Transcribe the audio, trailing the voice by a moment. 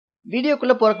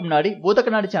வீடியோக்குள்ள போறதுக்கு முன்னாடி பூத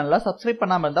கண்ணாடி சேனலை சப்ஸ்கிரைப்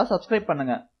பண்ணாம இருந்தா சப்ஸ்கிரைப்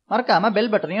பண்ணுங்க. மறக்காம பெல்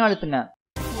பட்டனையும் அழுத்துங்க.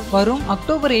 வரும்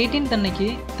அக்டோபர் 18 அன்னைக்கு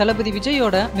தளபதி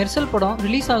விஜயோட மெர்சல் படம்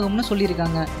ரிலீஸ் ஆகும்னு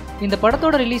சொல்லியிருக்காங்க. இந்த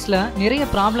படத்தோட ரிலீஸ்ல நிறைய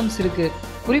ப்ராப்ளம்ஸ் இருக்கு.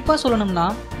 குறிப்பா சொல்லணும்னா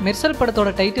மெர்சல் படத்தோட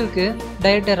டைட்டிலுக்கு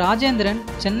டைரக்டர் ராஜேந்திரன்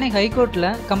சென்னை ஹைகோர்ட்ல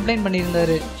கம்ப்ளைண்ட்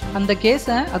பண்ணியிருந்தாரு. அந்த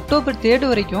கேஸை அக்டோபர்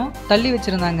 3 வரைக்கும் தள்ளி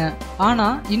வச்சிருந்தாங்க. ஆனா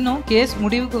இன்னும் கேஸ்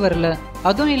முடிவுக்கு வரல.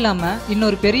 அதுவும் இல்லாம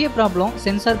இன்னொரு பெரிய ப்ராப்ளம்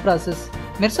சென்சார் ப்ராசஸ்.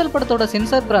 மெர்சல் படத்தோட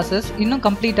சென்சார் ப்ராசஸ் இன்னும்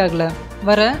கம்ப்ளீட் ஆகல.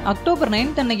 வர அக்டோபர்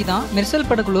 9 அன்னைக்கு தான் மெர்சல்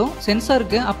படக்குழு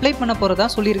சென்சாருக்கு அப்ளை பண்ண போறதா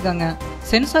சொல்லியிருக்காங்க.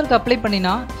 சென்சாருக்கு அப்ளை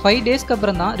பண்ணினா 5 டேஸ்க்கு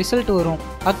அப்புறம் தான் ரிசல்ட் வரும்.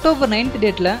 அக்டோபர் 9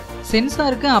 டேட்ல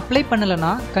சென்சாருக்கு அப்ளை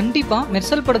பண்ணலனா கண்டிப்பா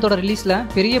மெர்சல் படத்தோட ரிலீஸ்ல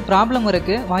பெரிய ப்ராப்ளம்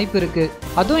வரக்கு வாய்ப்பு இருக்கு.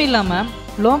 அதுவும் இல்லாம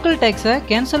லோக்கல் டேக்ஸை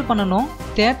கேன்சல் பண்ணணும்,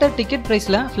 தியேட்டர் டிக்கெட்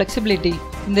பிரைஸ்ல ஃபிளெக்சிபிலிட்டி,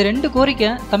 இந்த 2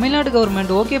 கோரிக்கை தமிழ்நாடு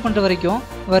கவர்மெண்ட் ஓகே பண்ற வரைக்கும்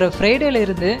வர ஃப்ரைடேல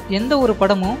இருந்து எந்த ஒரு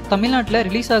படமும் தமிழ்நாட்டில்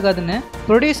ரிலீஸ் ஆகாதுன்னு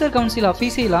ப்ரொடியூசர் கவுன்சில்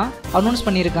அஃபீஷியலா அனௌன்ஸ்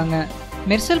பண்ணியிருக்காங்க.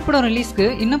 மெர்சல் படம் ரிலீஸ்க்கு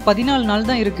இன்னும் 14 நாள்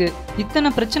தான் இருக்கு. இத்தனை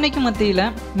பிரச்சனைக்கு மத்தியில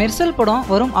மெர்சல் படம்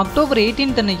வரும் அக்டோபர்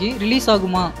 18 அன்னைக்கு ரிலீஸ்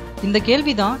ஆகுமா? இந்த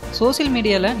கேள்விதான் சோசியல்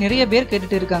மீடியால நிறைய பேர்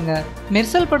கேட்டுட்டு இருக்காங்க.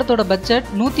 மெர்சல் படத்தோட பட்ஜெட்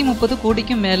 130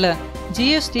 கோடிக்கும் மேல.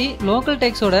 ஜிஎஸ்டி லோக்கல்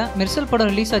டேக்ஸோட மெர்சல்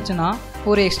படம் ரிலீஸ் ஆச்சுன்னா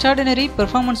ஒரு எக்ஸ்ட்ராடினரி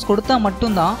பெர்ஃபார்மன்ஸ் கொடுத்தா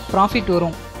மட்டும்தான் ப்ராஃபிட்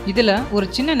வரும். இதுல ஒரு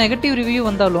சின்ன நெகட்டிவ் ரிவ்யூ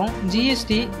வந்தாலும்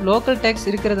ஜிஎஸ்டி லோக்கல் டேக்ஸ்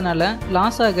இருக்கிறதுனால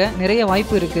லாஸ் ஆக நிறைய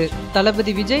வாய்ப்பு இருக்கு.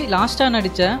 தளபதி விஜய் லாஸ்டா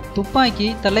நடிச்ச துப்பாக்கி,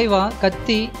 தலைவா,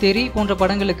 கத்தி, தெறி போன்ற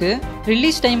படங்களுக்கு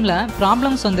ரிலீஸ் டைம்ல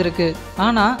ப்ராப்ளம்ஸ் வந்திருக்கு.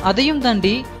 ஆனா அதையும்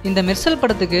தாண்டி இந்த மெர்சல்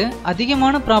படத்துக்கு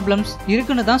அதிகமான ப்ராப்ளம்ஸ்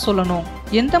இருக்குன்னு தான் சொல்லணும்.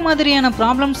 எந்த மாதிரியான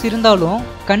ப்ராப்ளம்ஸ் இருந்தாலும்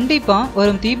கண்டிப்பா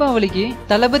வரும் தீபாவளிக்கு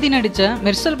தளபதி நடிச்ச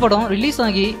மெர்சல் படம் ரிலீஸ்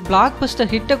ஆகி பிளாக்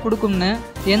பஸ்டர் ஹிட்டை கொடுக்கும்னு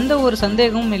எந்த ஒரு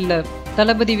சந்தேகமும் இல்லை.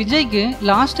 தளபதி விஜய்க்கு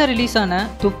லாஸ்டா ரிலீஸ் ஆன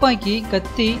துப்பாக்கி,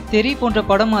 கத்தி, தெறி போன்ற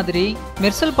படம் மாதிரி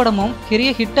மெர்சல் படமும் பெரிய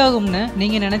ஹிட் ஆகும்னு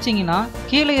நீங்க நினைச்சீங்கன்னா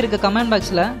கீழே இருக்க கமெண்ட்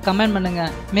பாக்ஸ்ல கமெண்ட் பண்ணுங்க.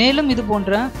 மேலும் இது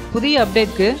போன்ற புதிய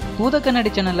அப்டேட்க்கு பூத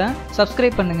கண்ணாடி சேனலை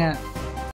சப்ஸ்கிரைப் பண்ணுங்க.